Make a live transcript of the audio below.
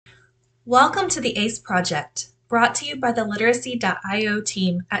Welcome to the ACE Project, brought to you by the Literacy.io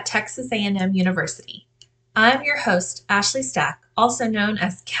team at Texas A&M University. I'm your host, Ashley Stack, also known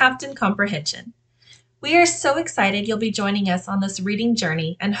as Captain Comprehension. We are so excited you'll be joining us on this reading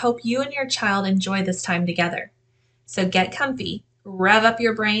journey and hope you and your child enjoy this time together. So get comfy, rev up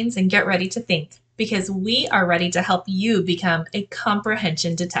your brains, and get ready to think, because we are ready to help you become a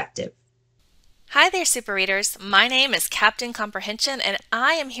comprehension detective. Hi there, Super Readers. My name is Captain Comprehension, and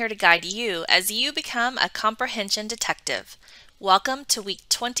I am here to guide you as you become a comprehension detective. Welcome to week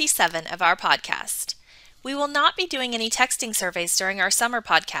 27 of our podcast. We will not be doing any texting surveys during our summer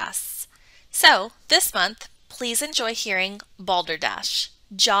podcasts. So, this month, please enjoy hearing Balderdash,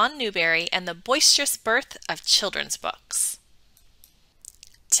 John Newbery, and the Boisterous Birth of Children's Books.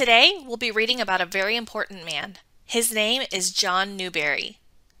 Today, we'll be reading about a very important man. His name is John Newbery.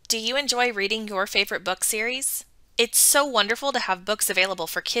 Do you enjoy reading your favorite book series? It's so wonderful to have books available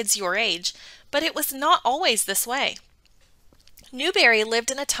for kids your age, but it was not always this way. Newbery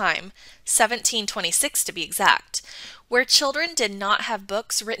lived in a time, 1726 to be exact, where children did not have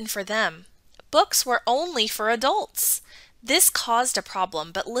books written for them. Books were only for adults. This caused a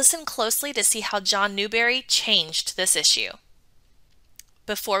problem, but listen closely to see how John Newbery changed this issue.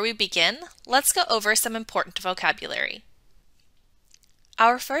 Before we begin, let's go over some important vocabulary.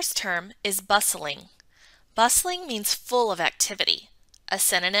 Our first term is bustling. Bustling means full of activity. A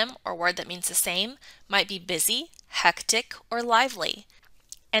synonym or word that means the same might be busy, hectic, or lively.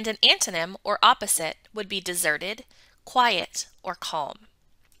 And an antonym or opposite would be deserted, quiet, or calm.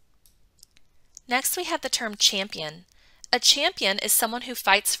 Next we have the term champion. A champion is someone who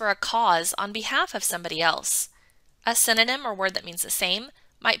fights for a cause on behalf of somebody else. A synonym or word that means the same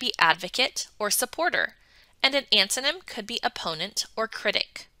might be advocate or supporter, and an antonym could be opponent or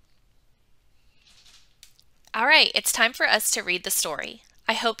critic. All right, it's time for us to read the story.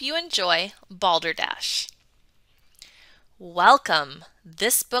 I hope you enjoy Balderdash. Welcome!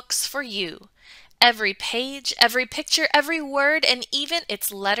 This book's for you. Every page, every picture, every word, and even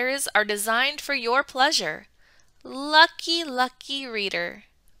its letters are designed for your pleasure. Lucky, lucky reader,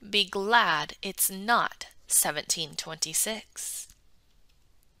 be glad it's not 1726.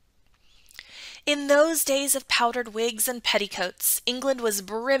 In those days of powdered wigs and petticoats, England was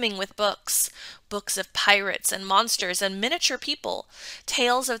brimming with books. Books of pirates and monsters and miniature people,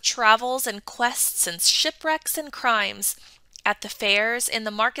 tales of travels and quests and shipwrecks and crimes. At the fairs, in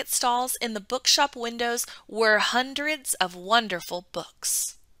the market stalls, in the bookshop windows were hundreds of wonderful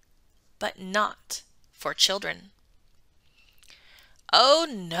books. But not for children. Oh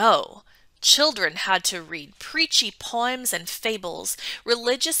no! Children had to read preachy poems and fables,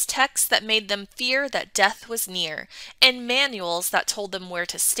 religious texts that made them fear that death was near, and manuals that told them where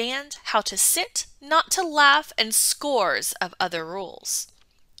to stand, how to sit, not to laugh, and scores of other rules.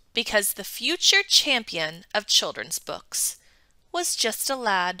 Because the future champion of children's books was just a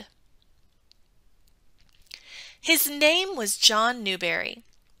lad. His name was John Newbery.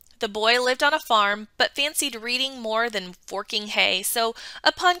 The boy lived on a farm, but fancied reading more than forking hay, so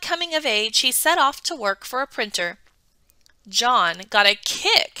upon coming of age he set off to work for a printer. John got a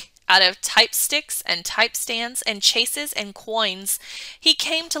kick out of typesticks and typestands and chases and coins. He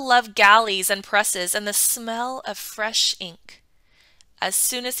came to love galleys and presses and the smell of fresh ink. As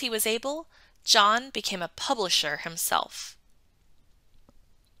soon as he was able, John became a publisher himself.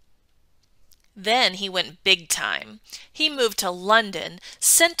 Then he went big time. He moved to London,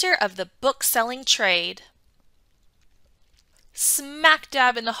 center of the book-selling trade. Smack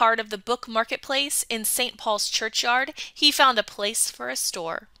dab in the heart of the book marketplace in St. Paul's churchyard, he found a place for a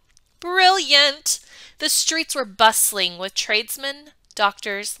store. Brilliant! The streets were bustling with tradesmen,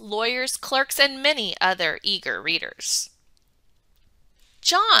 doctors, lawyers, clerks, and many other eager readers.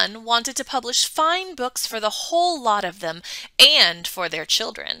 John wanted to publish fine books for the whole lot of them and for their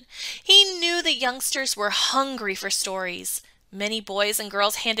children. He knew the youngsters were hungry for stories. Many boys and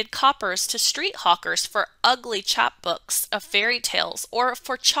girls handed coppers to street hawkers for ugly chapbooks of fairy tales or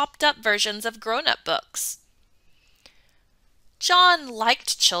for chopped up versions of grown-up books. John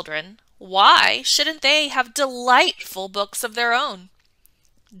liked children. Why shouldn't they have delightful books of their own?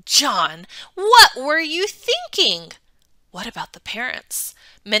 John, what were you thinking? What about the parents?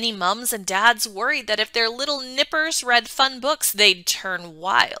 Many mums and dads worried that if their little nippers read fun books, they'd turn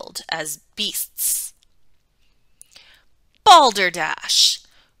wild as beasts. Balderdash!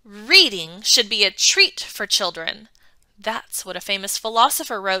 Reading should be a treat for children. That's what a famous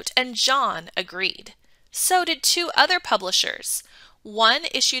philosopher wrote, and John agreed. So did two other publishers. One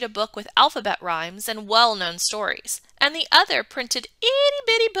issued a book with alphabet rhymes and well-known stories, and the other printed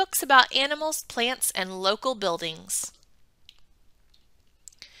itty-bitty books about animals, plants, and local buildings.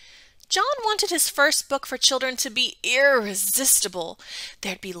 John wanted his first book for children to be irresistible.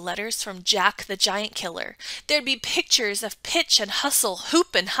 There'd be letters from Jack the Giant Killer. There'd be pictures of Pitch and Hustle,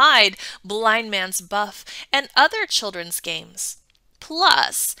 Hoop and Hide, Blind Man's Buff, and other children's games.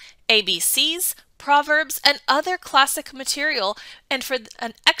 Plus, ABCs, proverbs, and other classic material, and for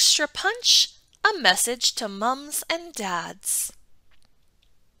an extra punch, a message to mums and dads.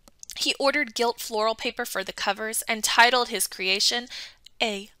 He ordered gilt floral paper for the covers and titled his creation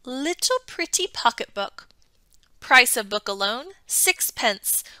A Little Pretty Pocketbook. Price of book alone, 6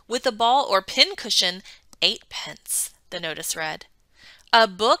 pence, with a ball or pin cushion, 8 pence, the notice read. A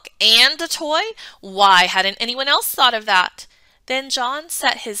book and a toy? Why hadn't anyone else thought of that? Then John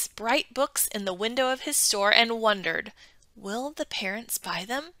set his bright books in the window of his store and wondered, will the parents buy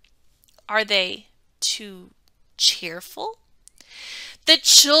them? Are they too cheerful? The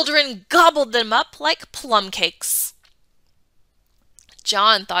children gobbled them up like plum cakes.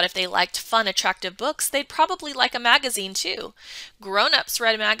 John thought if they liked fun, attractive books, they'd probably like a magazine too. Grown-ups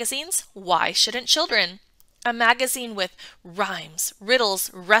read magazines. Why shouldn't children? A magazine with rhymes, riddles,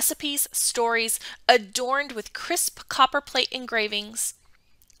 recipes, stories, adorned with crisp copperplate engravings.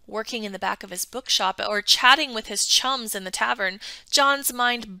 Working in the back of his bookshop or chatting with his chums in the tavern, John's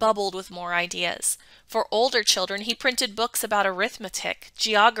mind bubbled with more ideas. For older children, he printed books about arithmetic,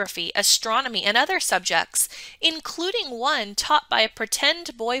 geography, astronomy, and other subjects, including one taught by a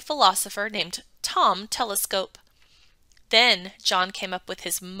pretend boy philosopher named Tom Telescope. Then John came up with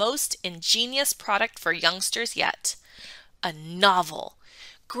his most ingenious product for youngsters yet, a novel.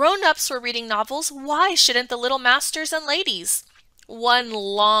 Grown-ups were reading novels. Why shouldn't the little masters and ladies? One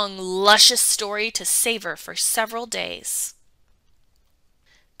long, luscious story to savor for several days.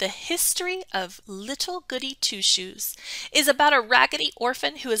 The History of Little Goody Two-Shoes is about a raggedy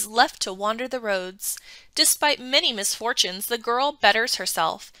orphan who is left to wander the roads. Despite many misfortunes, the girl betters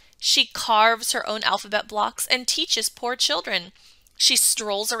herself. She carves her own alphabet blocks and teaches poor children. She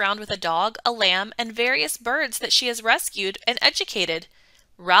strolls around with a dog, a lamb, and various birds that she has rescued and educated.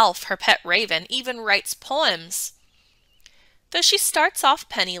 Ralph, her pet raven, even writes poems. Though she starts off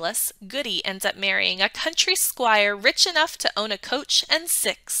penniless, Goody ends up marrying a country squire rich enough to own a coach and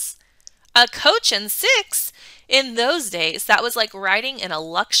six. A coach and six? In those days, that was like riding in a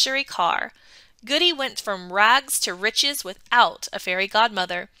luxury car. Goody went from rags to riches without a fairy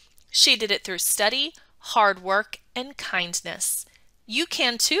godmother. She did it through study, hard work, and kindness. You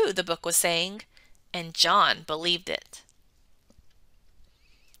can too, the book was saying, and John believed it.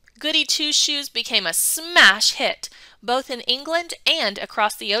 Goody Two-Shoes became a smash hit, both in England and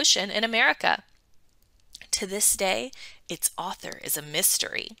across the ocean in America. To this day, its author is a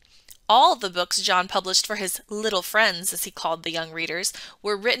mystery. All the books John published for his little friends, as he called the young readers,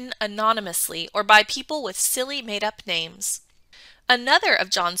 were written anonymously or by people with silly made-up names. Another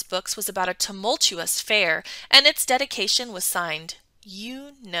of John's books was about a tumultuous fair, and its dedication was signed,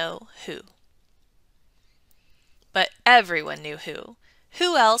 You Know Who. But everyone knew who.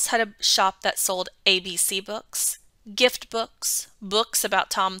 Who else had a shop that sold ABC books, gift books, books about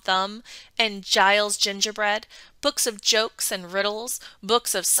Tom Thumb and Giles Gingerbread, books of jokes and riddles,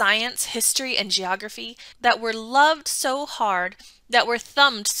 books of science, history, and geography that were loved so hard, that were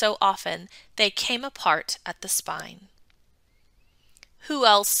thumbed so often, they came apart at the spine? Who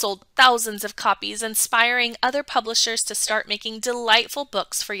else sold thousands of copies, inspiring other publishers to start making delightful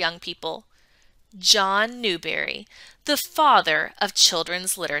books for young people? John Newbery, the father of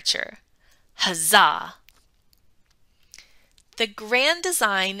children's literature. Huzzah! The grand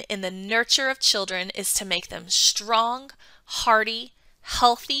design in the nurture of children is to make them strong, hardy,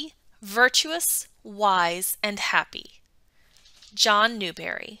 healthy, virtuous, wise, and happy. John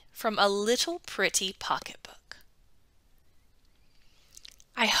Newbery, from A Little Pretty Pocketbook.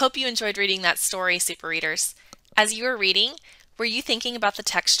 I hope you enjoyed reading that story, Super Readers. As you were reading, were you thinking about the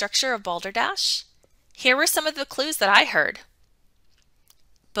text structure of Balderdash? Here were some of the clues that I heard.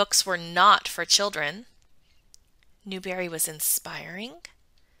 Books were not for children. Newbery was inspiring.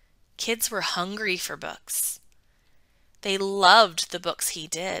 Kids were hungry for books. They loved the books he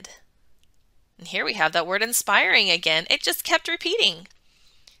did. And here we have that word inspiring again. It just kept repeating.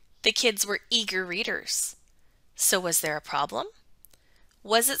 The kids were eager readers. So was there a problem?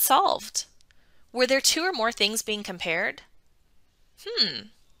 Was it solved? Were there two or more things being compared?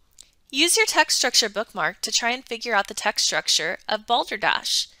 Use your text structure bookmark to try and figure out the text structure of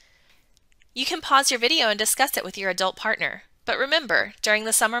Balderdash. You can pause your video and discuss it with your adult partner. But remember, during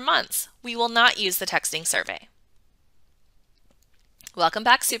the summer months, we will not use the texting survey. Welcome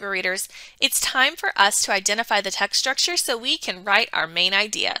back, Super Readers. It's time for us to identify the text structure so we can write our main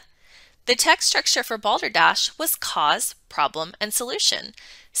idea. The text structure for Balderdash was cause, problem, and solution.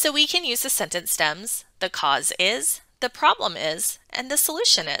 So we can use the sentence stems, the cause is, the problem is, and the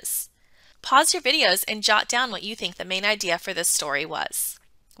solution is. Pause your videos and jot down what you think the main idea for this story was.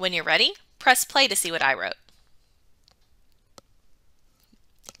 When you're ready, press play to see what I wrote.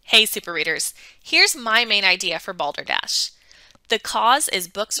 Hey super readers, here's my main idea for Balderdash. The cause is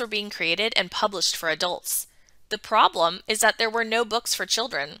books were being created and published for adults. The problem is that there were no books for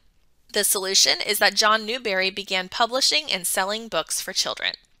children. The solution is that John Newbery began publishing and selling books for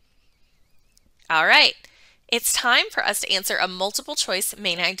children. All right, it's time for us to answer a multiple choice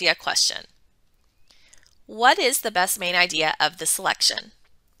main idea question. What is the best main idea of the selection?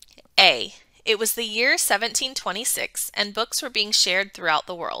 A. It was the year 1726 and books were being shared throughout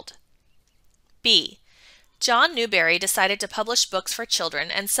the world. B. John Newbery decided to publish books for children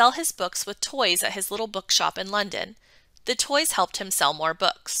and sell his books with toys at his little bookshop in London. The toys helped him sell more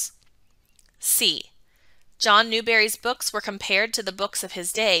books. C. John Newbery's books were compared to the books of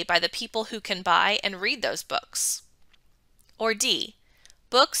his day by the people who can buy and read those books. Or D.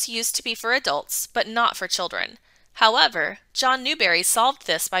 Books used to be for adults, but not for children. However, John Newbery solved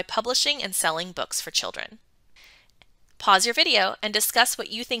this by publishing and selling books for children. Pause your video and discuss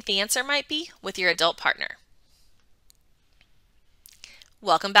what you think the answer might be with your adult partner.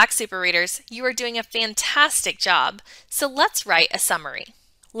 Welcome back, super readers. You are doing a fantastic job. So let's write a summary.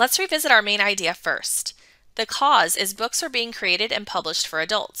 Let's revisit our main idea first. The cause is books are being created and published for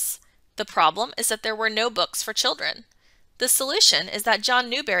adults. The problem is that there were no books for children. The solution is that John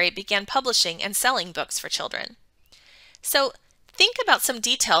Newbery began publishing and selling books for children. So think about some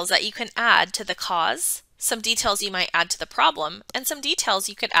details that you can add to the cause, some details you might add to the problem, and some details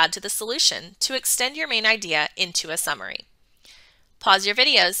you could add to the solution to extend your main idea into a summary. Pause your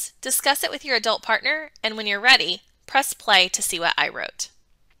videos, discuss it with your adult partner, and when you're ready, press play to see what I wrote.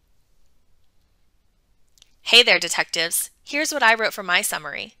 Hey there, detectives. Here's what I wrote for my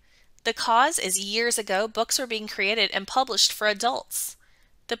summary. The cause is years ago, books were being created and published for adults.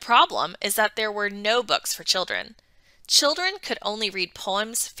 The problem is that there were no books for children. Children could only read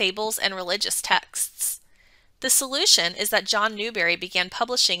poems, fables, and religious texts. The solution is that John Newbery began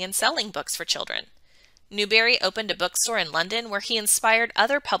publishing and selling books for children. Newbery opened a bookstore in London where he inspired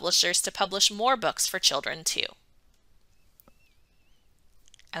other publishers to publish more books for children too.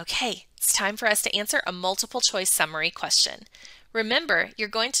 Okay, it's time for us to answer a multiple choice summary question. Remember, you're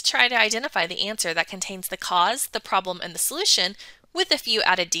going to try to identify the answer that contains the cause, the problem, and the solution with a few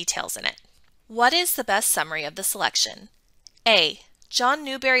added details in it. What is the best summary of the selection? A. John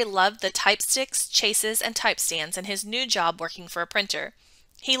Newbery loved the typesticks, chases, and type stands in his new job working for a printer.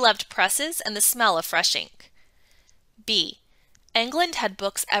 He loved presses and the smell of fresh ink. B. England had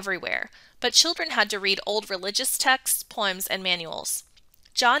books everywhere, but children had to read old religious texts, poems, and manuals.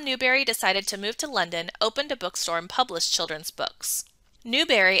 John Newbery decided to move to London, opened a bookstore, and published children's books.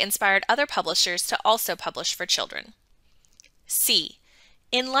 Newbery inspired other publishers to also publish for children. C.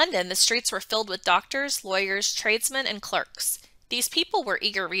 In London, the streets were filled with doctors, lawyers, tradesmen, and clerks. These people were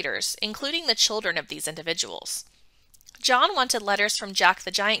eager readers, including the children of these individuals. John wanted letters from Jack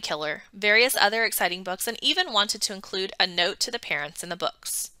the Giant Killer, various other exciting books, and even wanted to include a note to the parents in the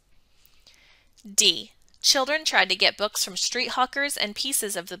books. D. Children tried to get books from street hawkers and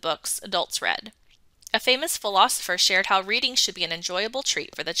pieces of the books adults read. A famous philosopher shared how reading should be an enjoyable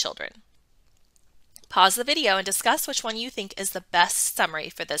treat for the children. Pause the video and discuss which one you think is the best summary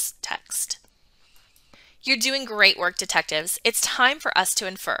for this text. You're doing great work, detectives. It's time for us to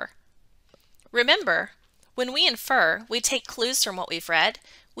infer. Remember, when we infer, we take clues from what we've read,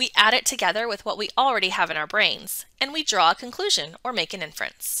 we add it together with what we already have in our brains, and we draw a conclusion or make an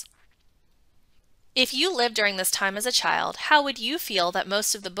inference. If you lived during this time as a child, how would you feel that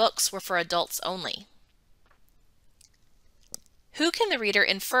most of the books were for adults only? Who can the reader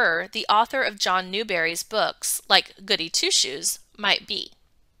infer the author of John Newbery's books, like Goody Two-Shoes, might be?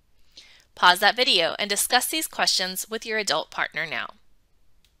 Pause that video and discuss these questions with your adult partner now.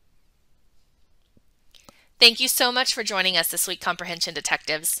 Thank you so much for joining us this week, Comprehension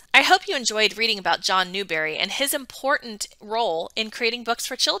Detectives. I hope you enjoyed reading about John Newbery and his important role in creating books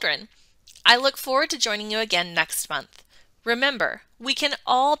for children. I look forward to joining you again next month. Remember, we can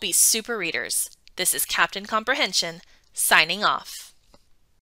all be super readers. This is Captain Comprehension, signing off.